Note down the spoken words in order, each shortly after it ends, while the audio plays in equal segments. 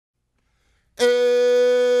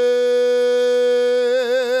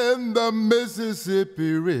the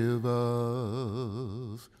Mississippi rivers.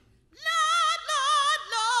 Lord, Lord,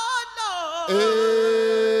 Lord, Lord.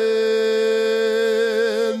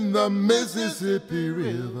 In the Mississippi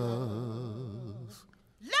rivers.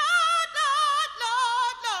 Lord, Lord,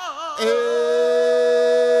 Lord, Lord.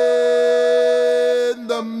 In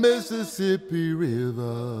the Mississippi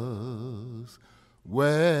rivers.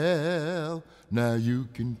 Well, now you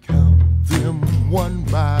can count them one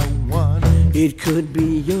by one. It could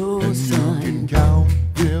be your and son. You can count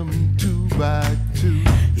them two by two.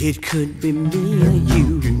 It could be me or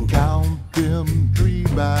you. You can count them three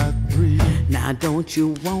by three. Now don't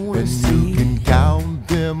you wanna and see? You can count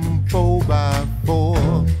them four by four.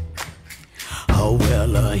 Oh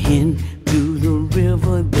well, into the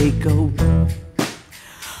river they go.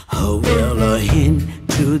 Oh well,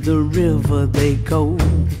 into the river they go.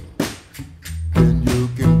 And you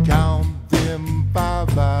can count them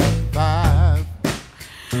five by five.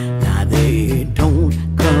 Now they don't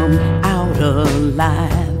come out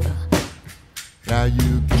alive. Now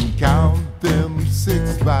you can count them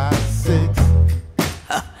six by six.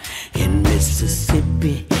 In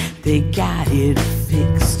Mississippi, they got it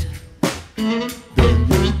fixed. Then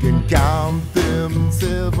you can count them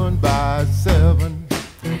seven by seven.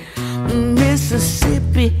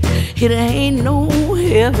 Mississippi, it ain't no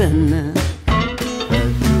heaven.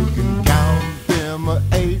 And you can count them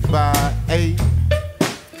eight by eight.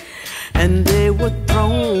 And they were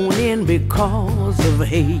thrown in because of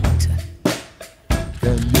hate.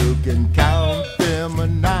 Then you can count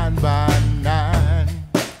them nine by nine.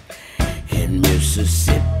 In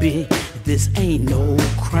Mississippi, this ain't no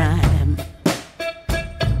crime.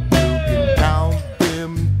 You can count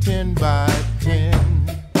them 10 by 10.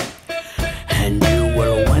 And you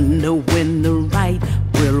will wonder when the right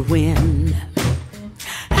will win.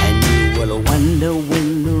 And you will wonder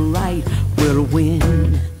when the right will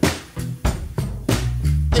win.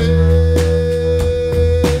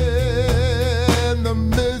 In the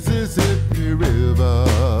Mississippi River.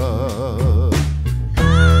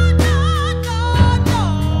 In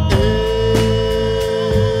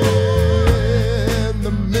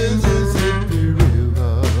the Mississippi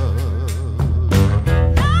River.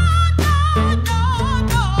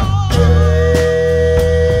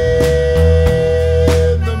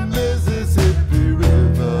 In the Mississippi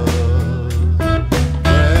River.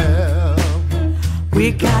 Well,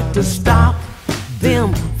 We got to stop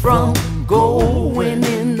them from going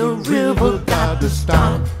in the river. Got to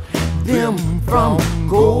stop them from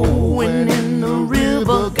going in the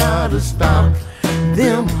river. Got to stop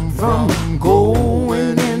them from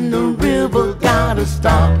going in the river. Got to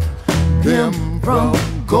stop them from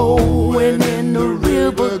going in the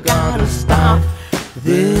river. Got to stop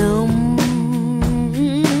them.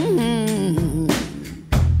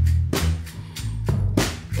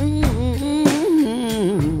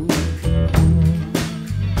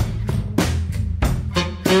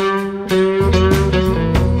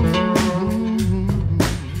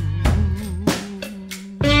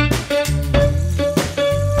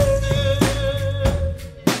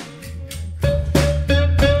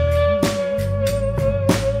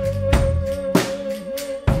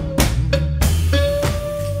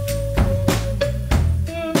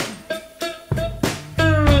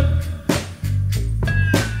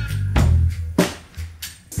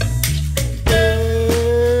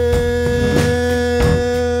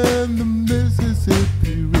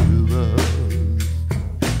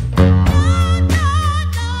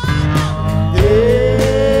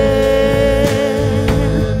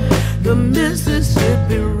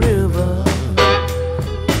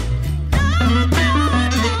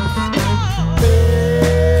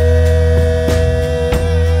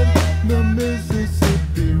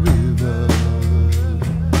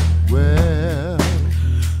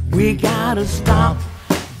 We gotta stop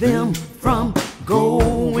them from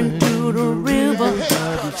going to the river.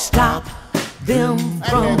 Stop them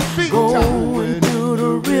from going to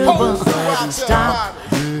the river. Stop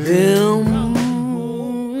them